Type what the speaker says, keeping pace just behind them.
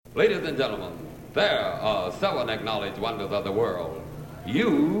Ladies and gentlemen, there are seven acknowledged wonders of the world.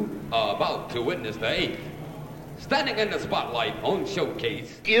 You are about to witness the eighth. Standing in the spotlight on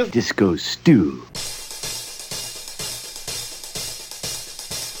Showcase is Disco Stu.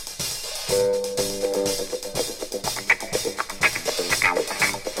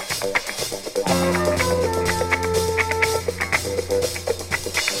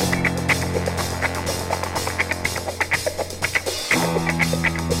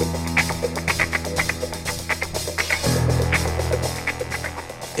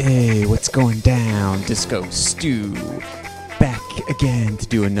 Hey, what's going down? Disco Stu back again to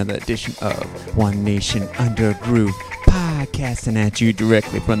do another edition of One Nation Under a Groove, podcasting at you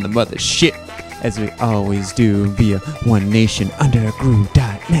directly from the mothership, as we always do via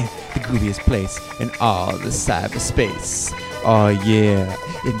onenationundergroove.net, the grooviest place in all the cyberspace. Oh yeah,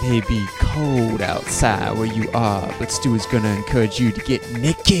 it may be cold outside where you are, but Stu is gonna encourage you to get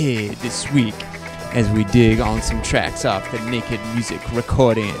Nekkid this week, as we dig on some tracks off the Nekkid Music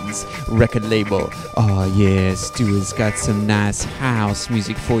Recordings record label. Oh yeah, Stu has got some nice house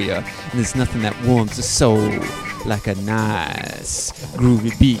music for you, and there's nothing that warms the soul like a nice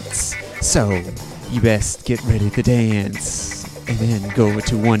groovy beats. So you best get ready to dance, and then go over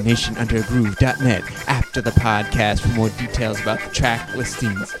to onenationundergroove.net after the podcast for more details about the track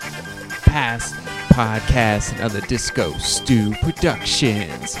listings, past podcasts, and other Disco Stu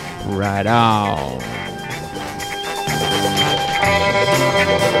productions. Right on.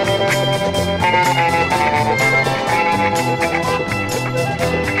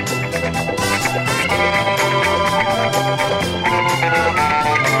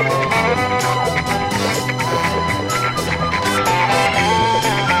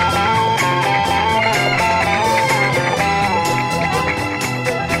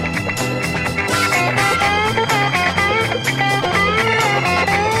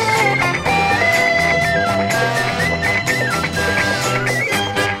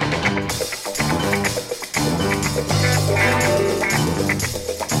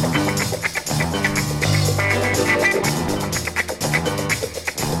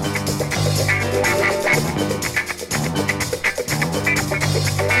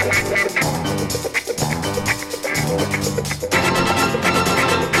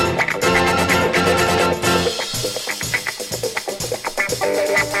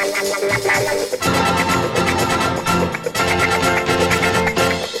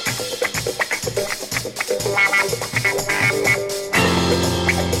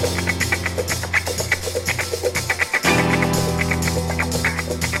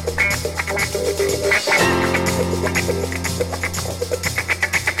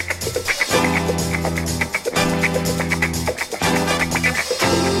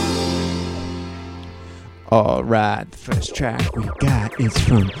 Alright, the first track we got is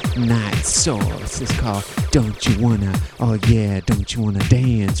from Nightsource. It's called Don't You Wanna, oh yeah, Don't You Wanna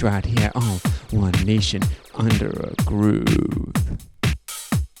Dance, right here on One Nation Under a Groove.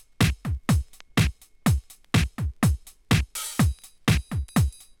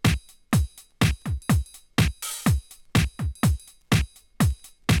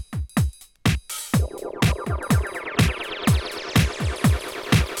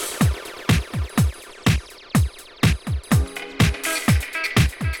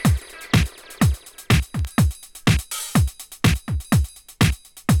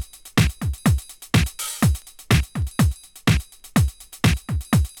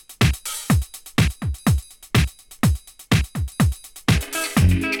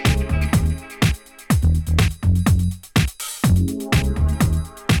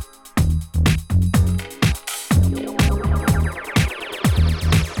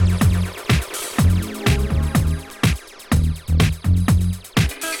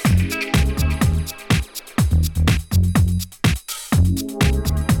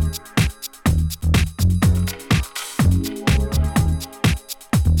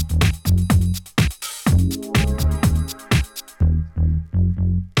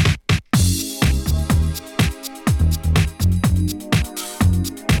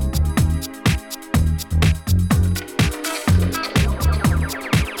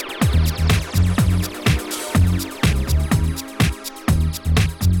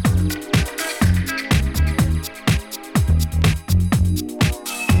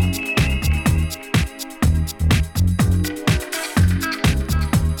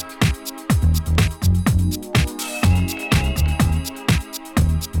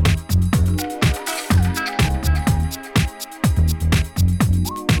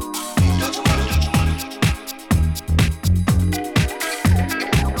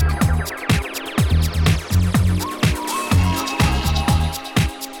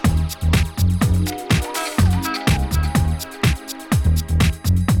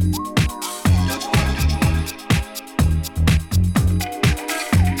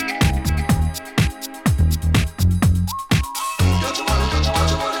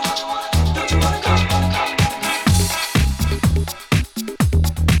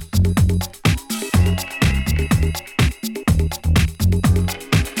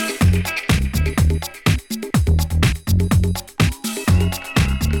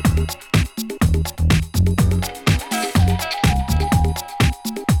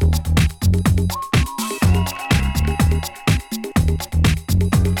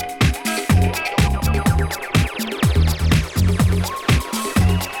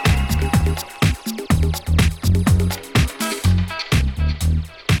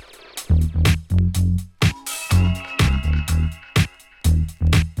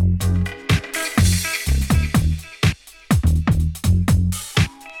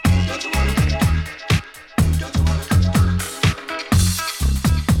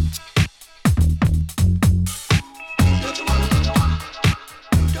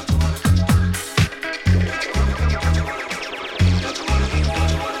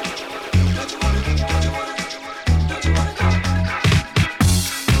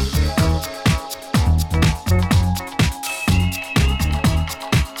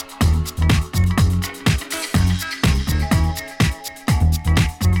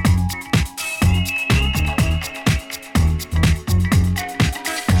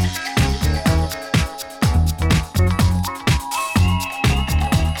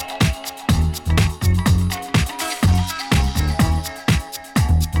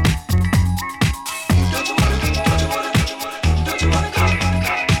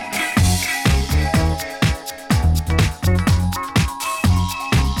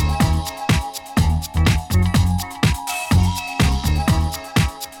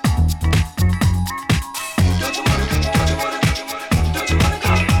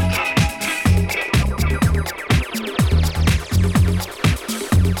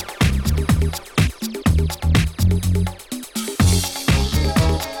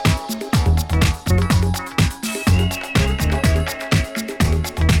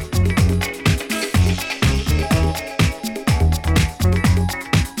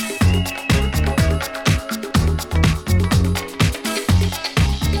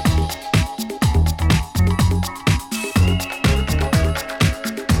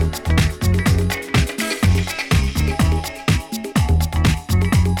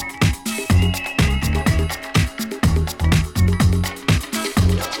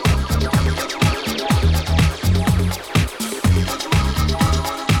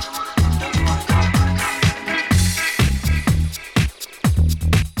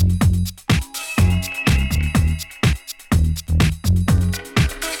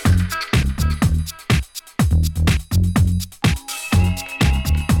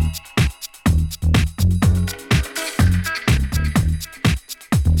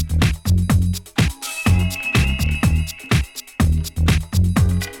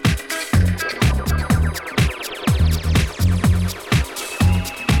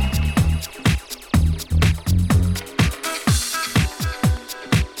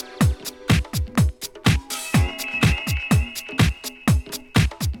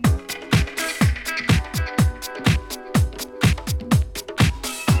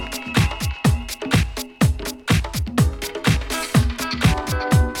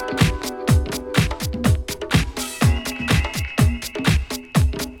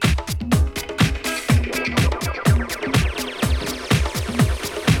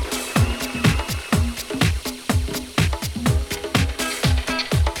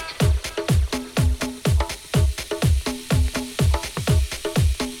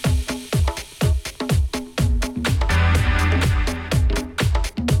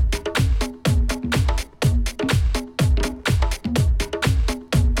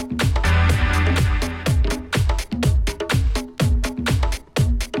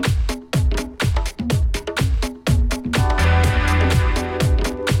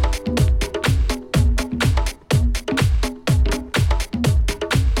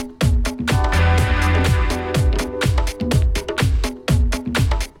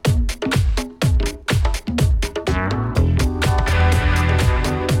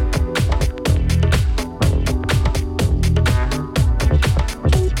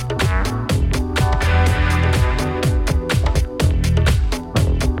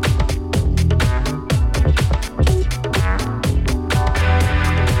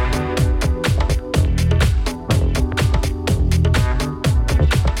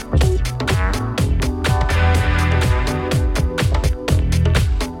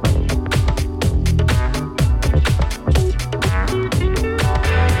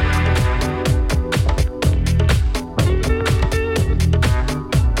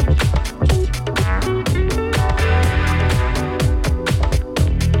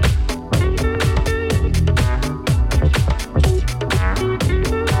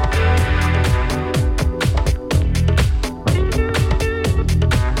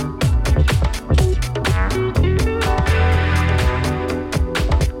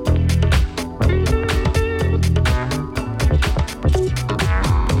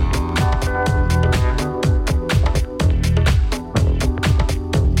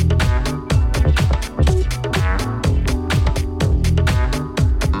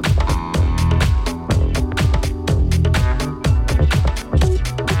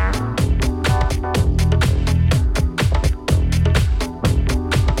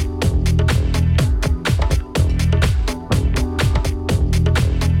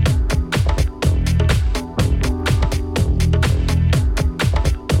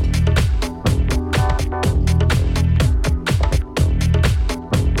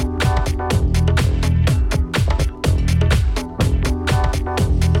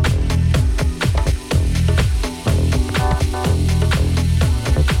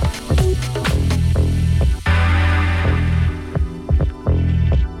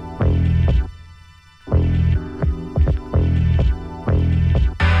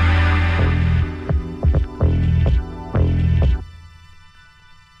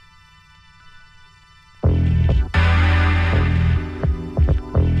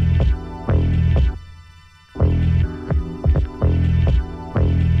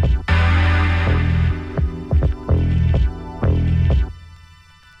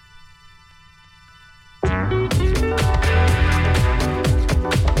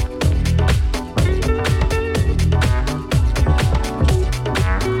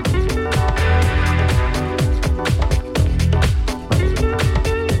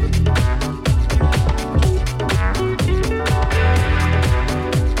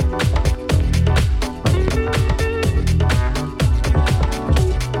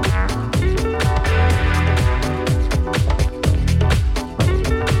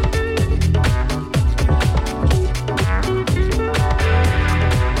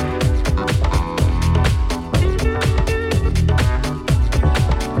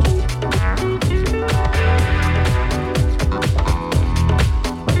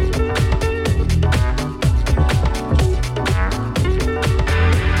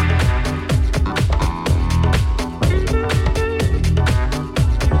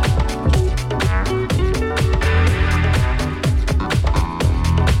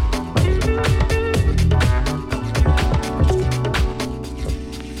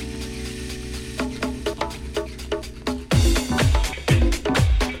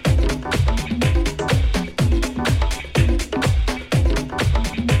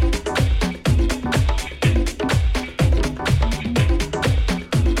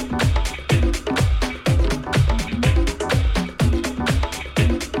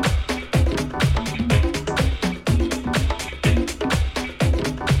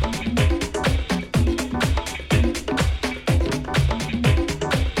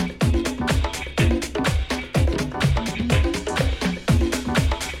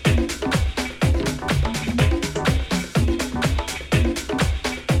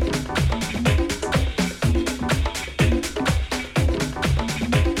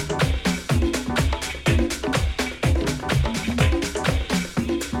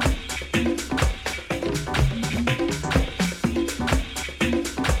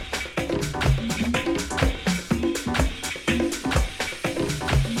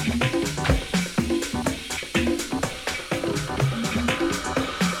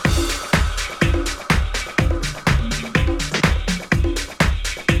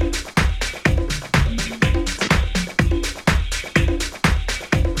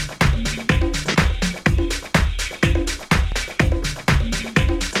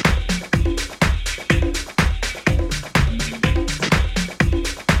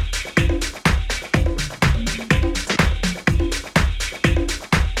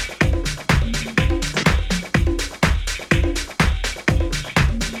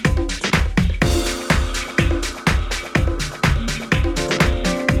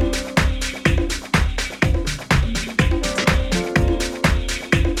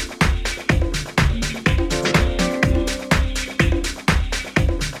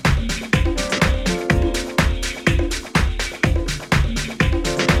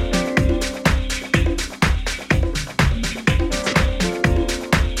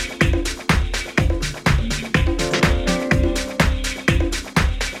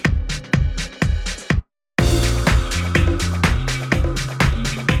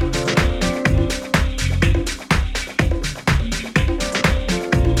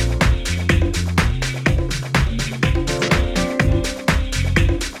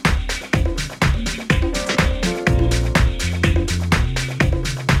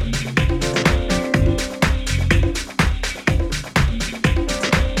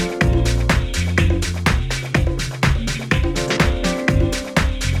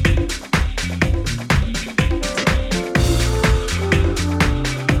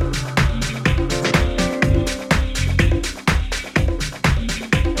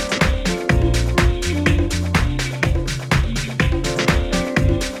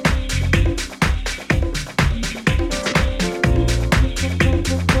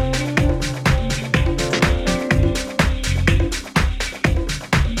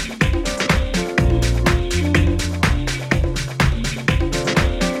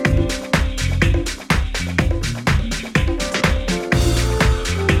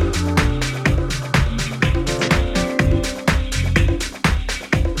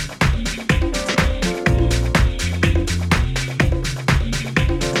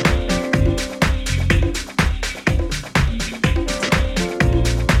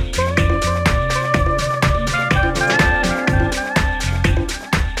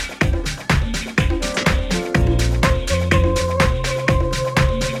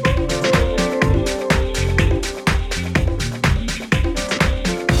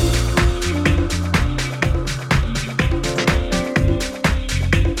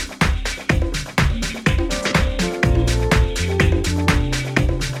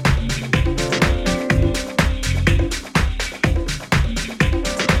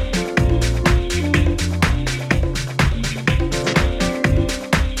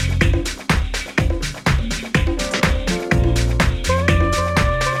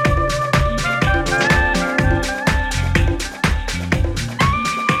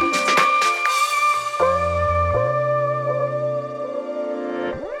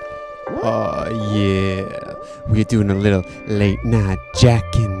 we're doing a little late night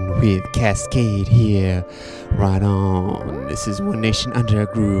jacking with Kaskade here. Right on. This is One Nation Under a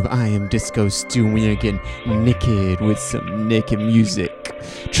Groove. I am Disco Stu, and we are getting Nekkid with some Nekkid music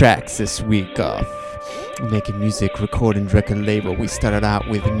tracks this week off Nekkid Music recording record label. We started out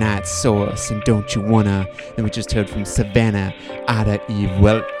with Nightsource and Don't You Wanna. Then we just heard from Savannah out of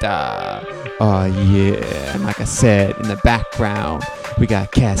Vuelta. Oh yeah. And like I said, in the background we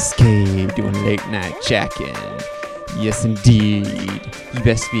got Kaskade doing late night jacking. Yes indeed. You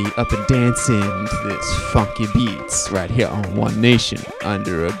best be up and dancing to this funky beats right here on One Nation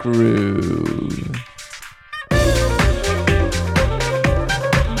Under a Groove.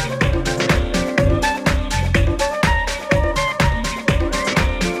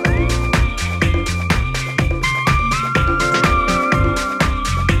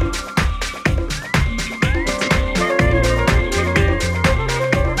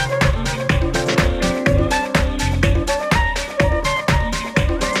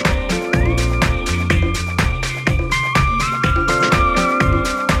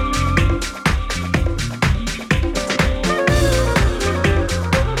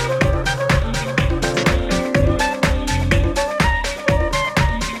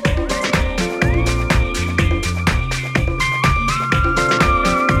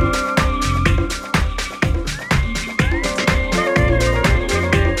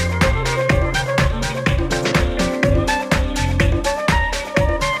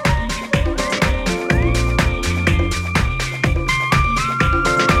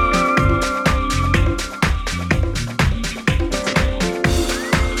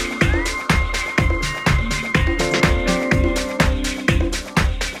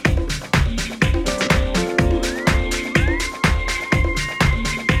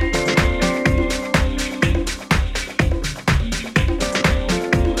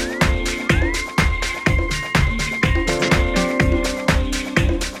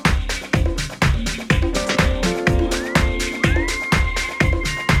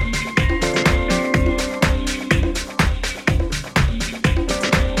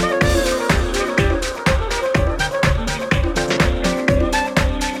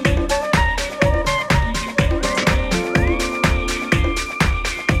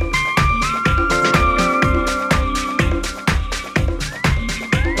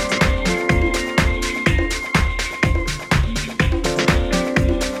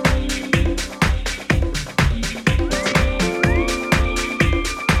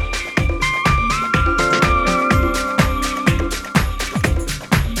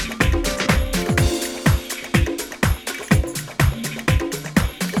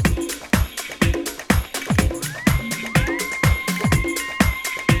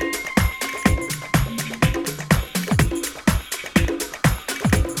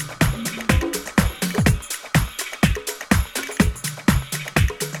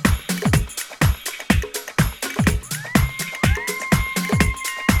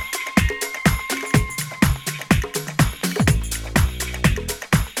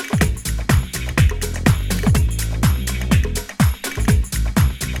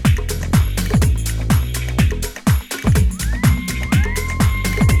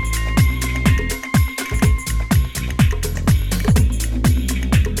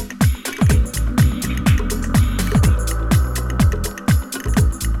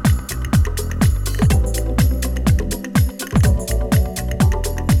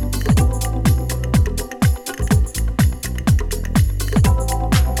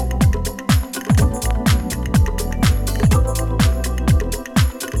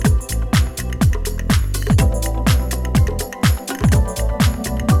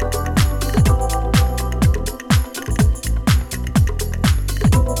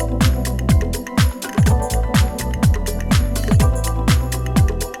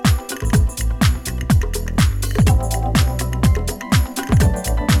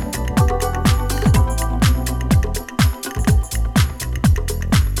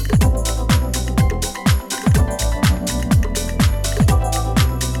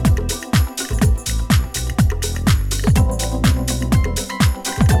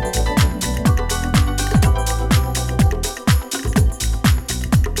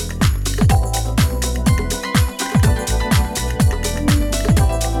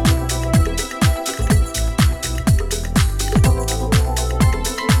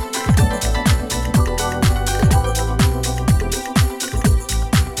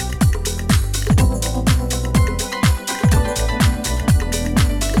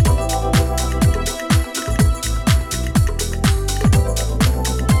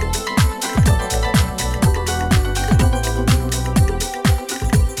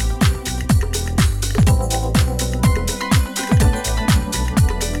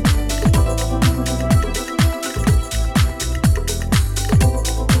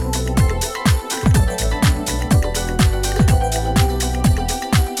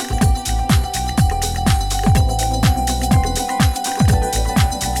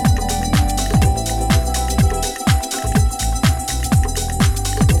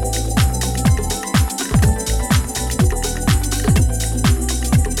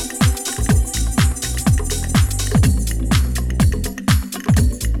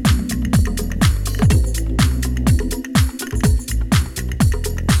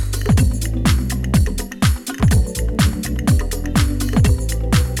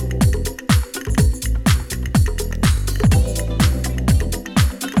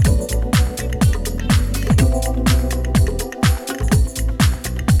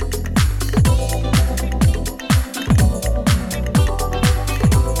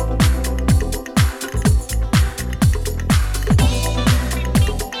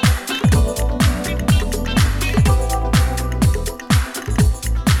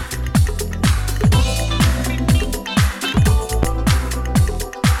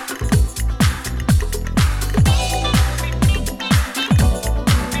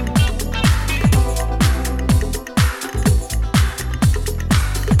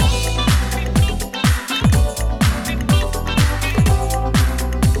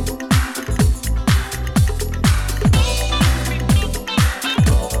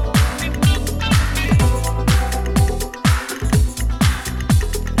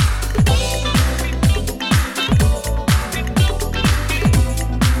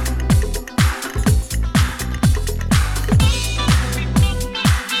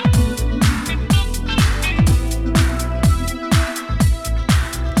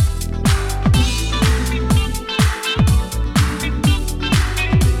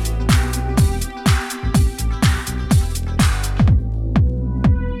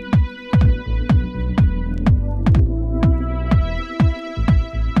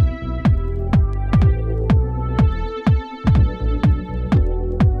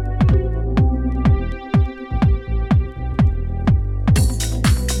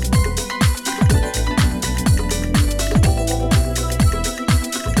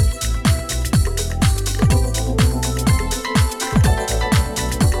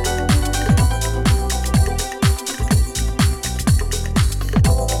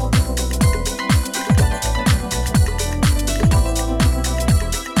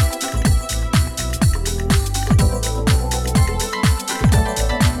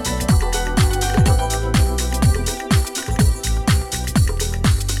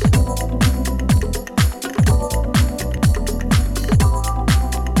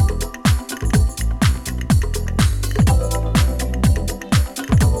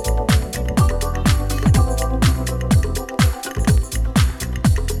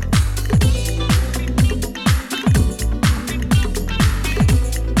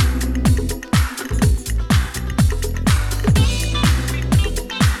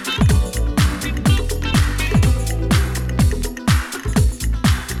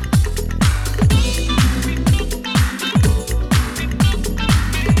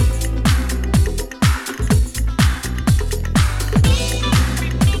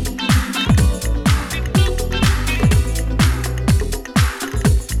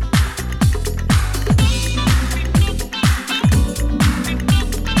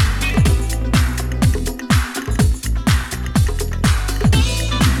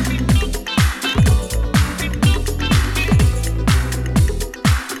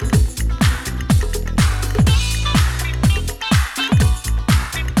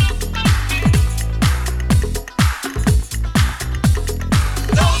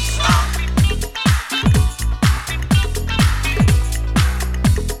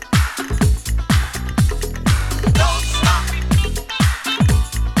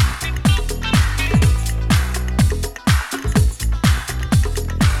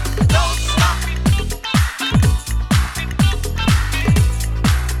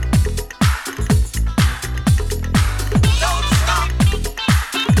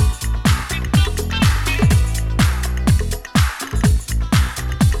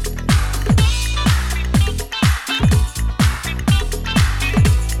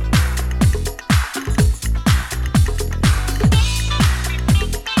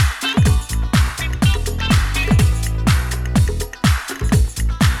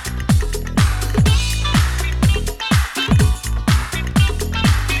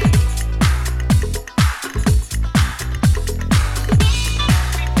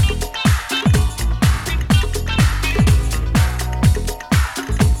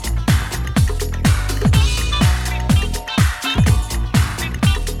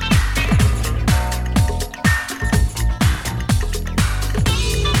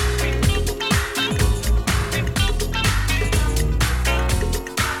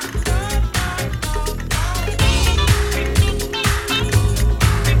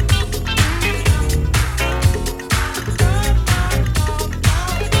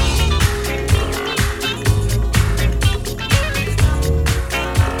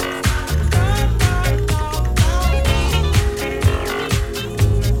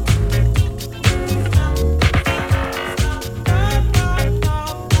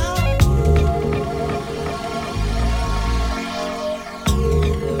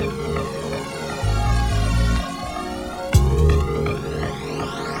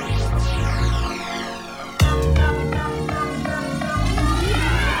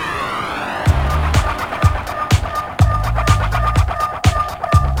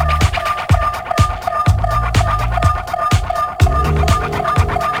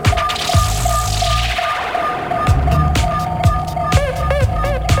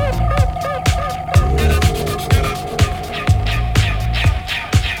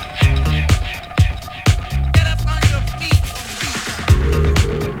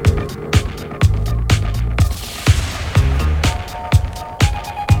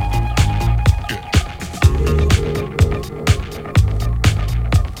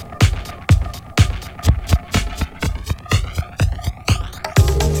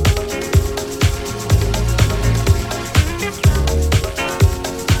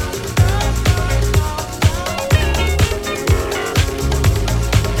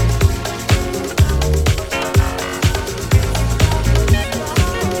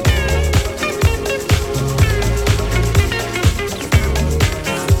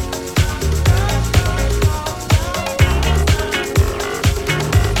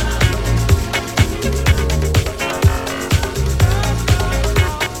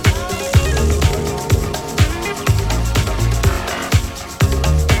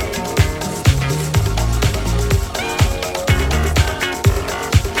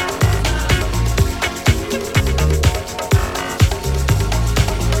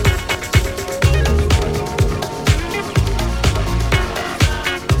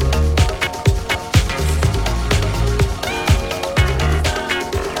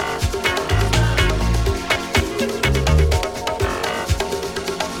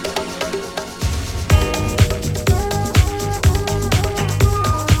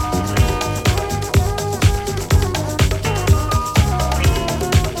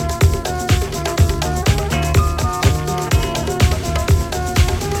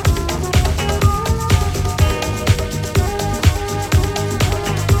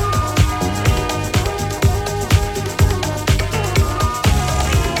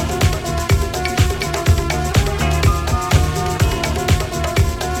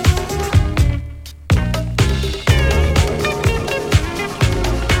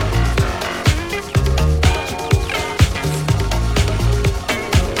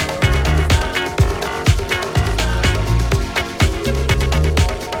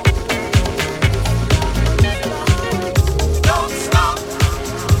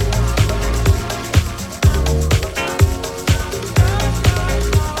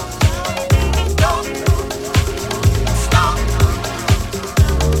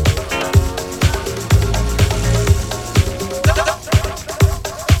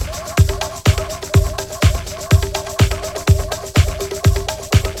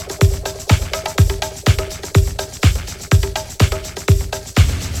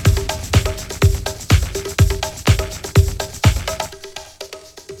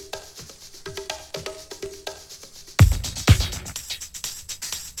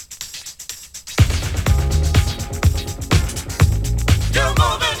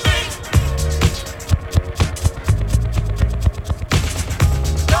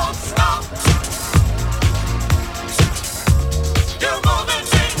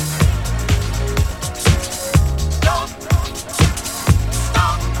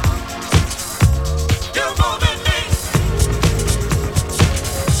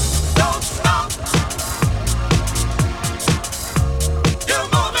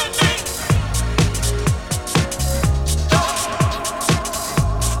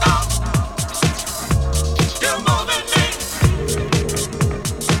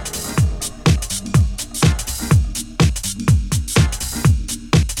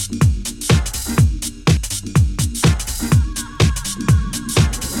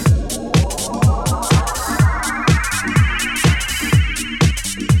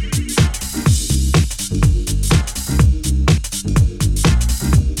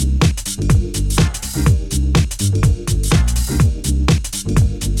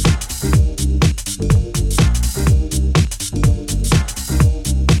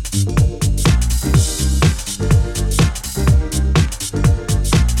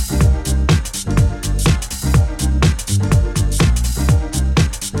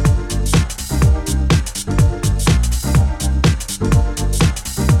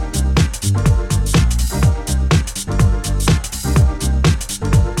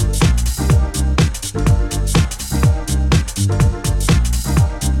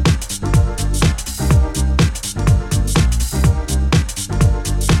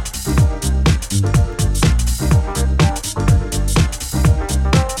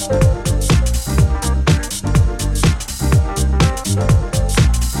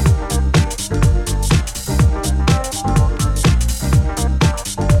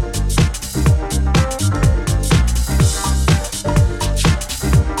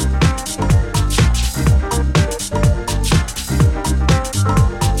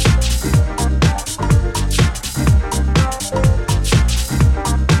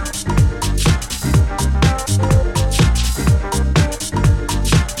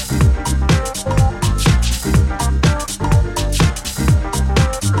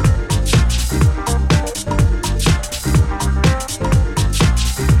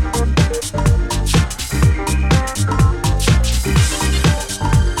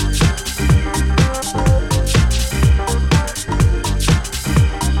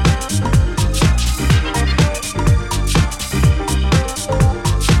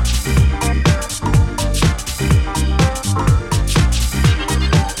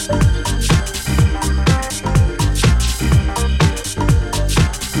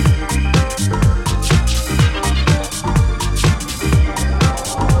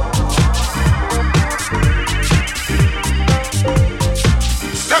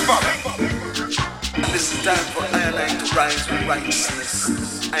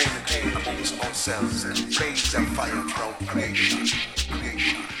 this energy amongst ourselves and blaze and fire throughout creation.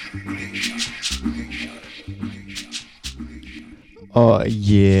 Oh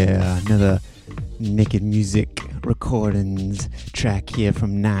yeah, another Nekkid music recordings track here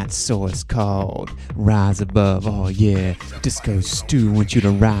from Nightsource called Rise Above. Oh yeah, Disco Stu wants you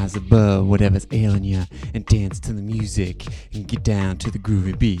to rise above whatever's ailing you and dance to the music and get down to the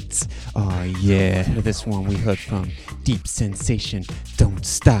groovy beats. Oh yeah, this one we heard from Deep Sensation, Don't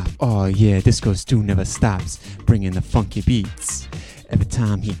Stop. Oh yeah, Disco Stu never stops bringing the funky beats. Every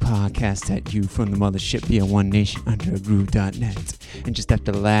time he podcasts at you from the mothership via OneNationUnderAgroove.net. And just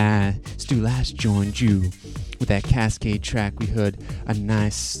after Stu last joined you with that Kaskade track, we heard a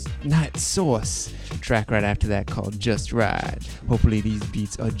nice Nightsource track right after that called Just Right. Hopefully these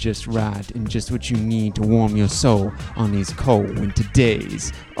beats are just right and just what you need to warm your soul on these cold winter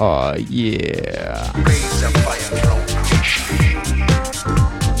days. Oh yeah. Blaze and fire throughout creation.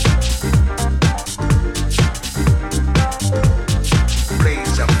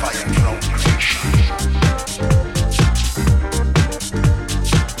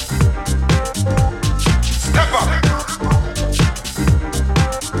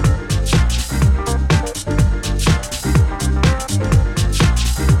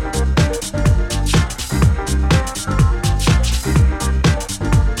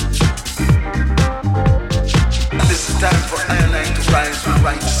 Time for airline to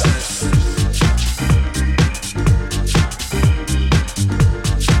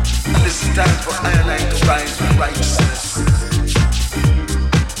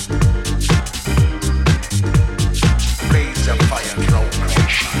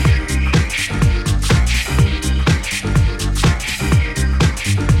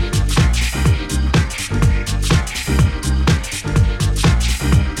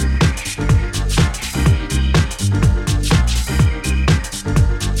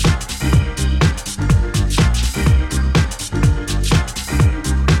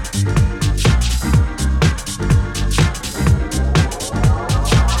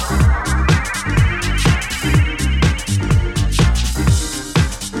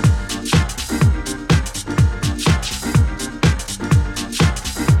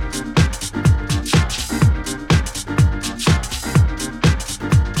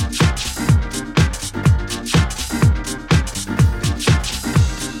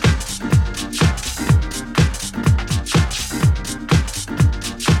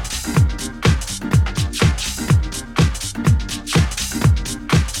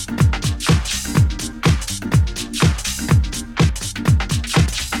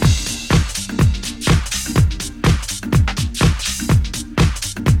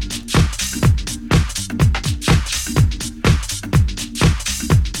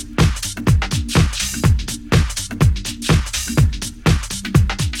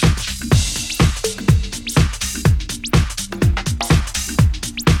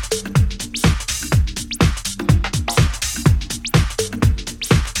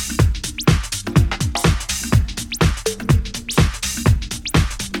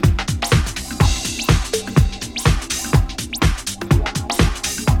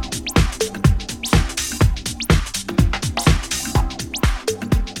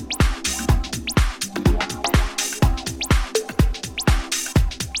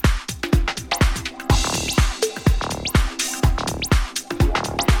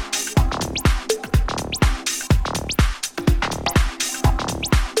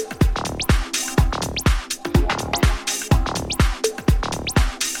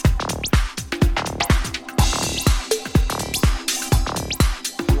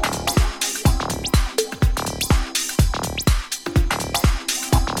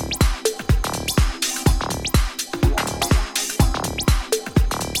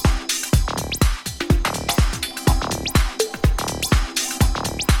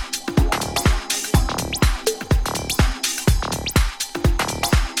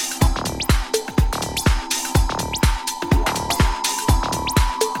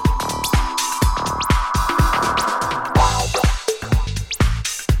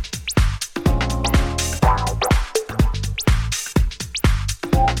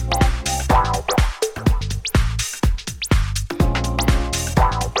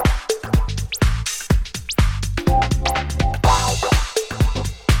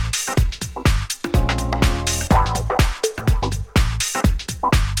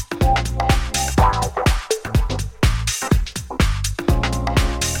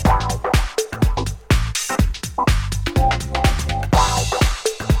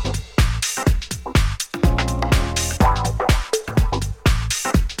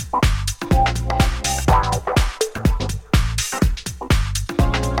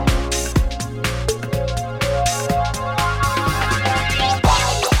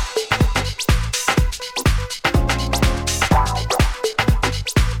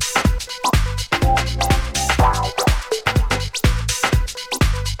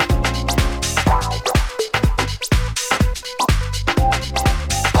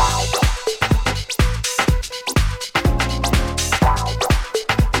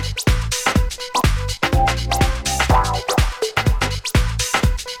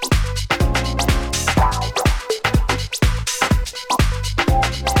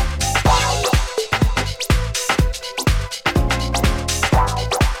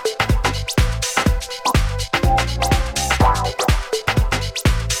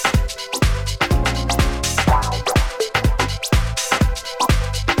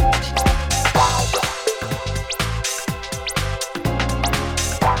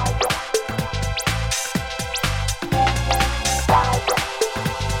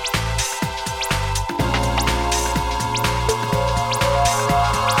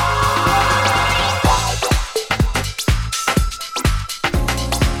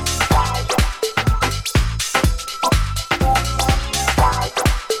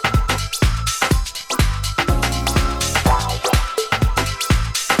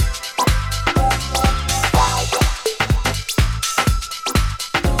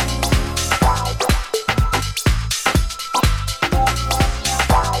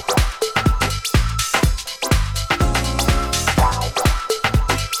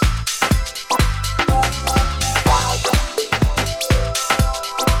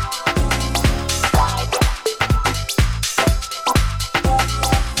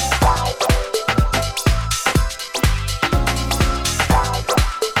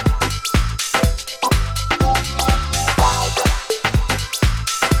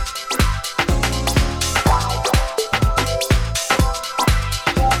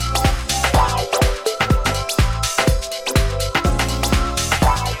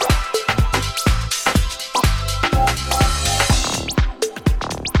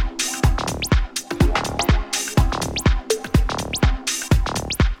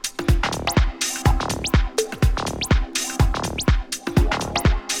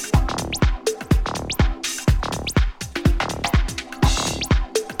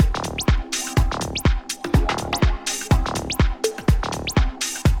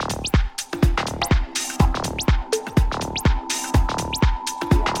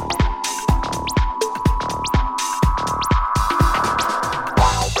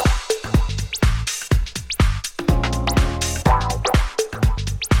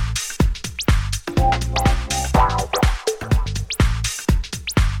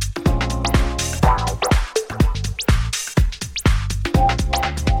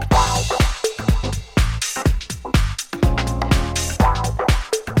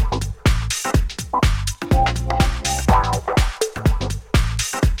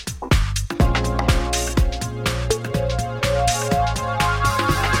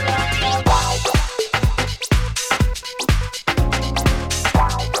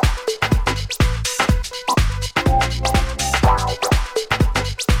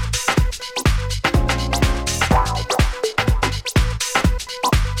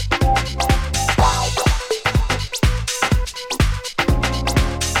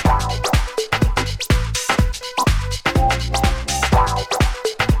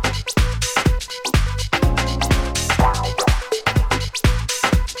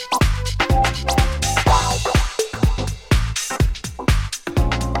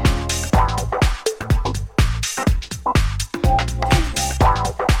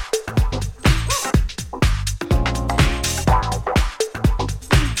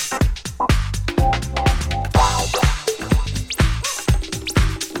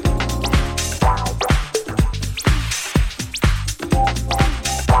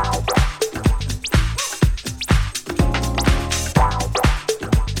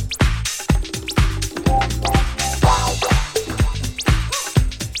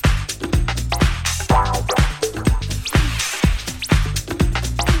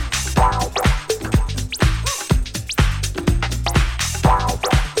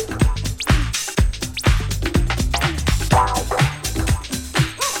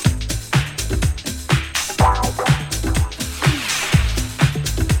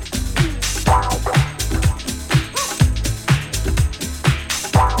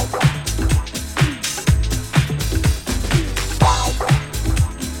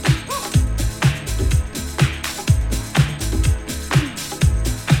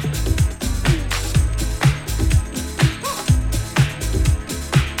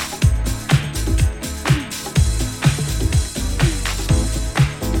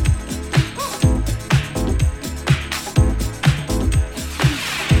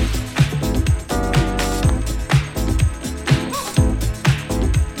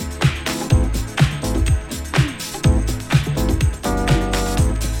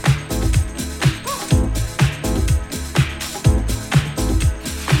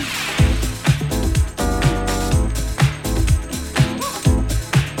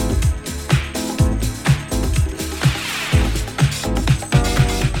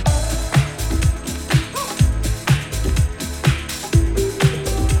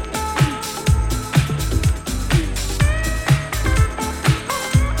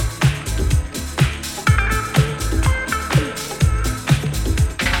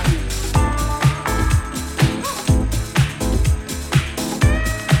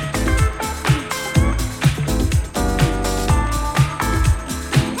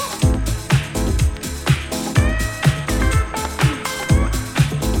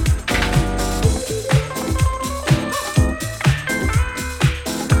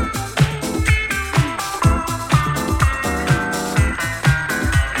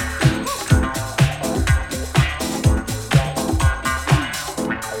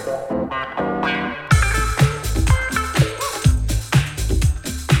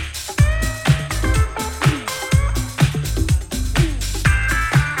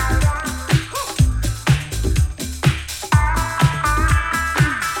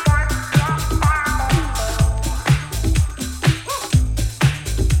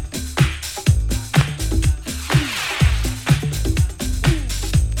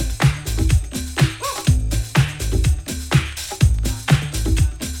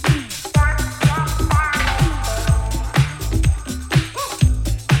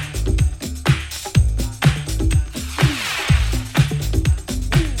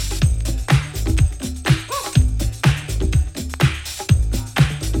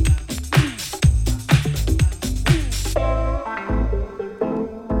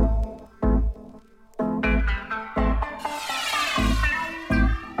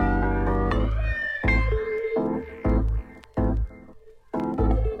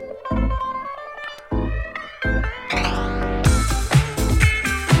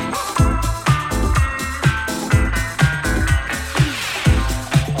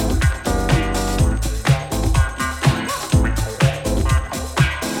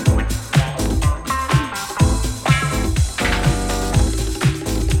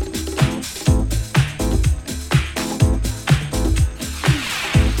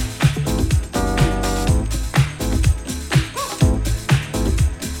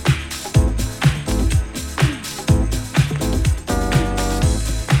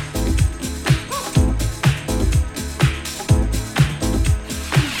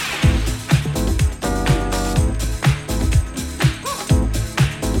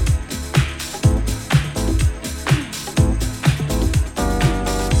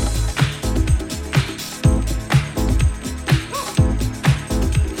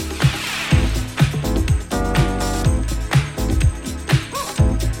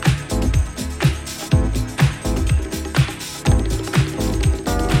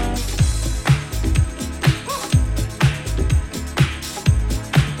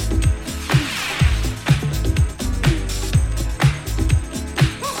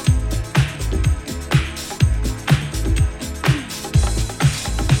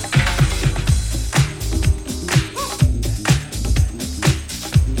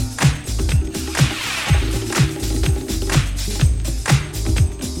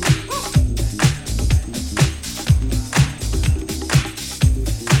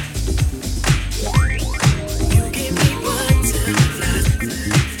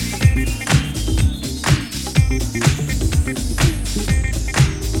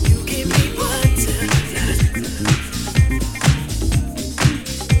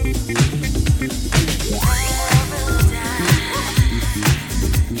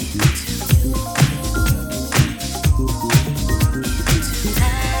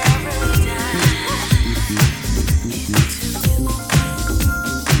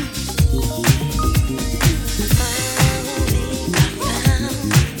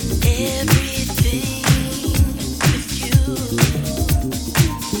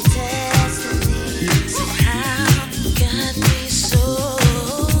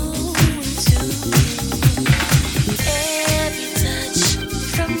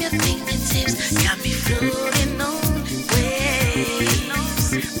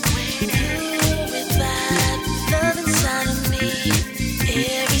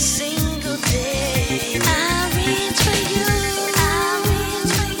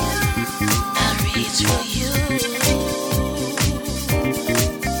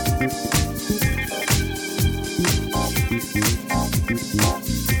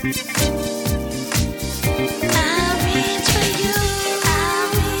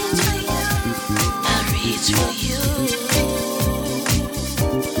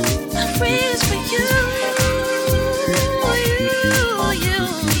freeze for you.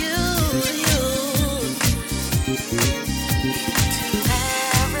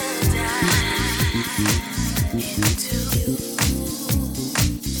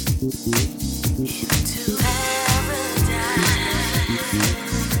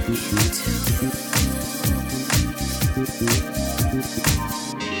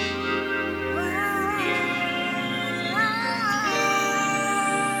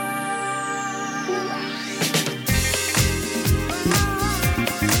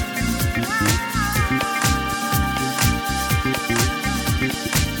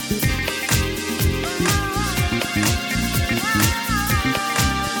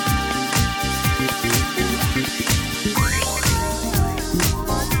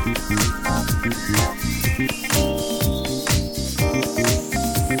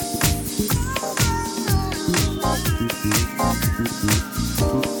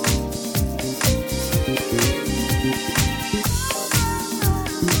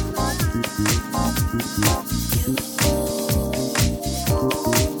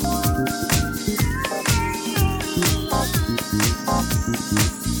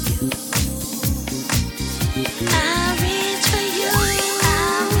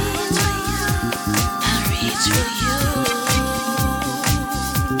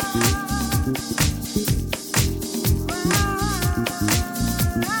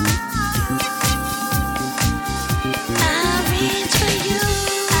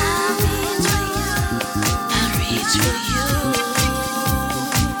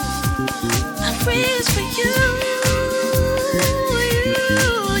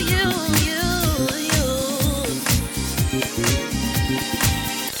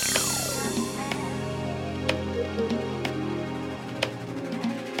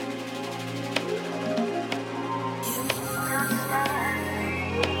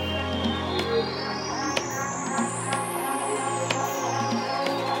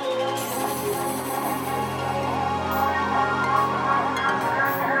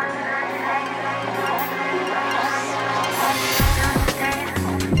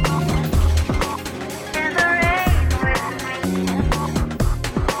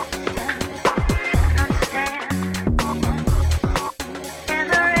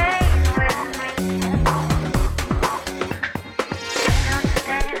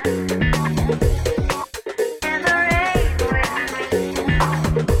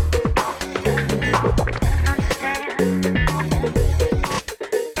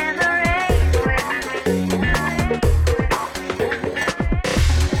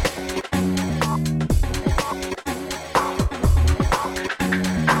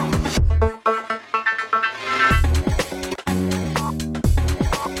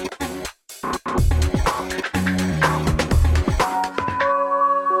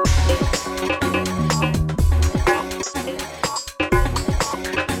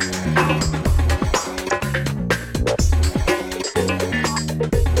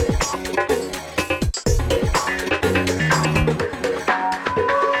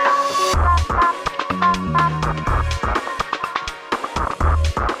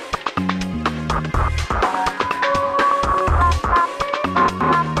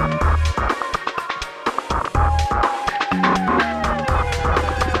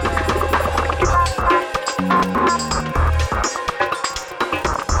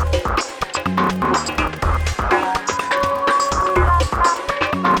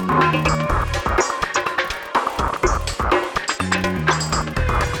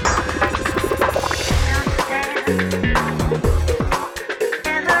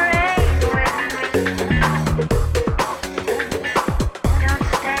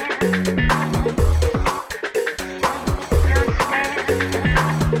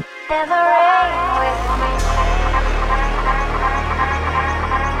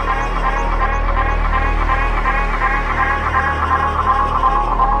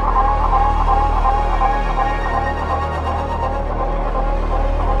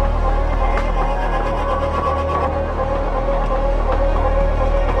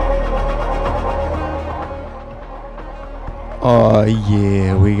 Oh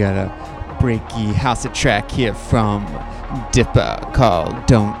yeah, we got a breaky house track here from Dipper called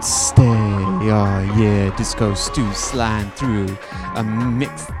Don't Stay. Oh yeah, Disco Stu sliding through a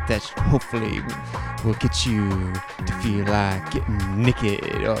mix that hopefully will get you to feel like getting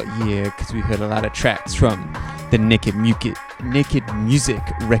Nekkid. Oh yeah, because we heard a lot of tracks from the Nekkid Music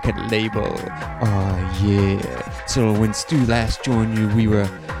record label. Oh yeah. So when Stu last joined you, we were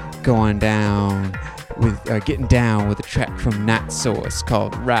going down with getting down with a track from Nightsource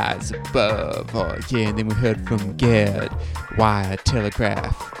called Rise Above. Oh yeah, and then we heard from Gerd,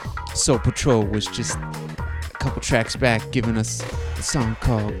 Telegraph Soul Patrol was just a couple tracks back, giving us a song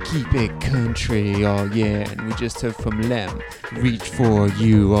called Keep It Country, oh yeah. And we just heard from Lem, Reach For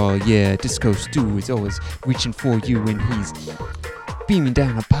You, oh yeah. Disco Stu is always reaching for you, and he's beaming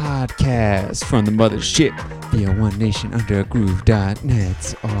down a podcast from the mothership via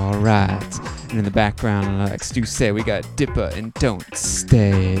OneNationUnderAGroove.net. Alright. And in the background, like Stu said, we got Dipper and Don't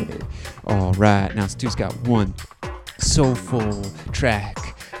Stay. Alright. Now Stu's got one soulful track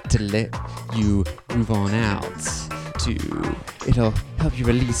to let you move on out to. It'll help you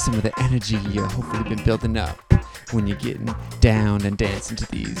release some of the energy you hopefully been building up when you're getting down and dancing to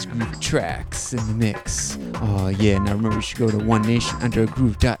these groovy tracks in the mix. Oh yeah, now remember you should go to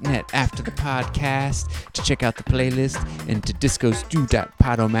OneNationUnderAGroove.net after the podcast to check out the playlist, and to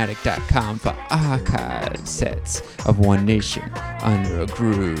discostu.podomatic.com for archive sets of One Nation Under a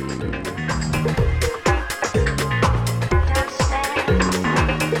Groove.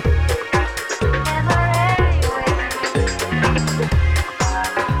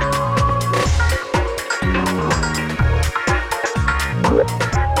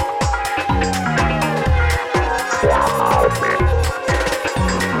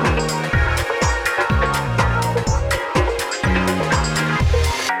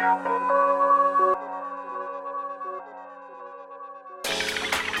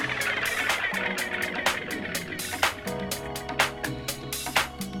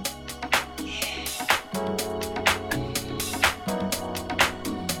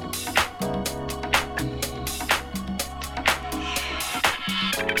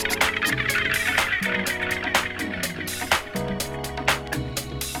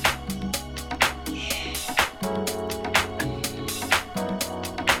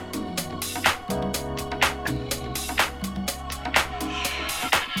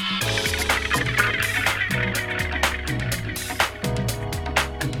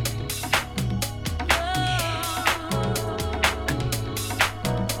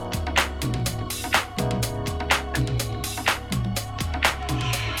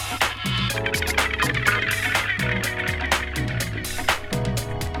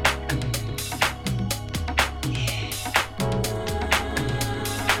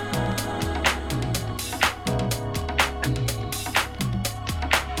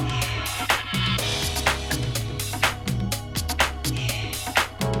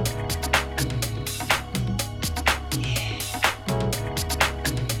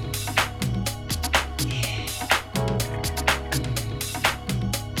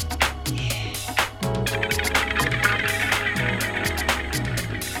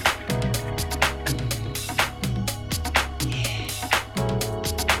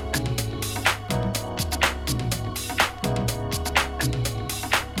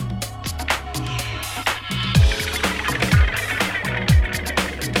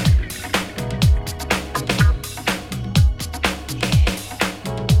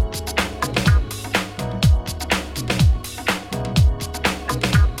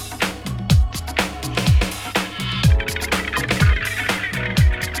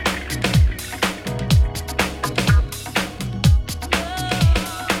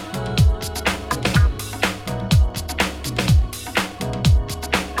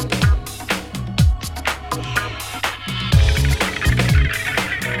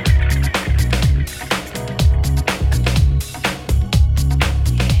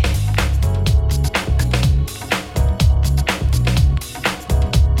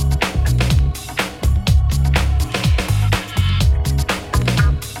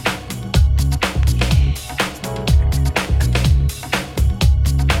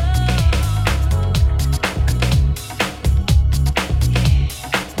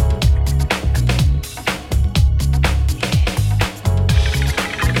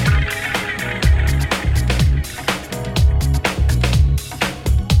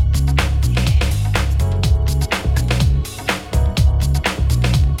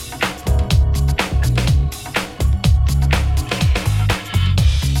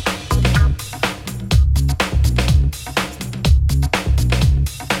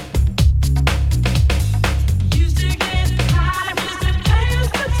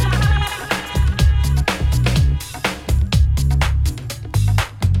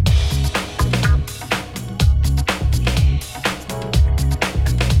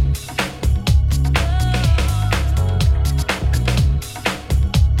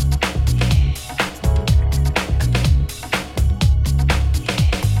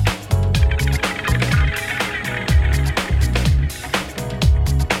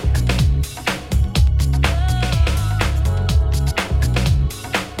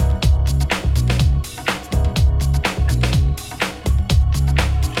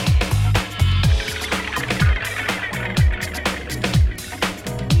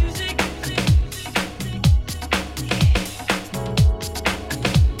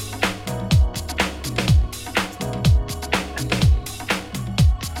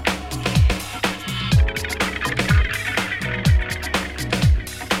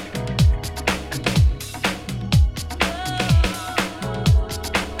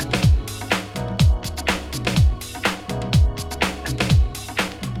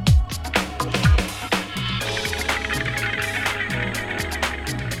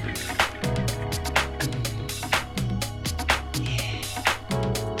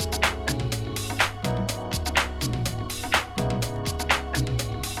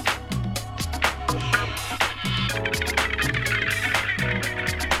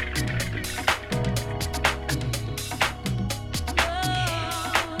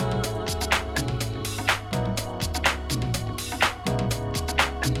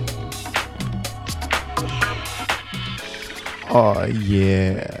 Oh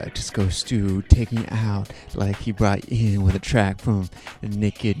yeah, Disco Stu taking it out like he brought in with a track from the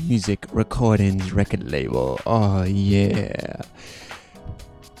Nekkid Music Recordings record label. Oh yeah.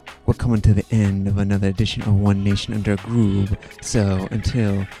 We're coming to the end of another edition of One Nation Under a Groove. So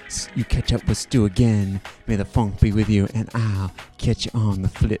until you catch up with Stu again, may the funk be with you, and I'll catch you on the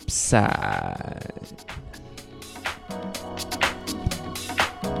flip side.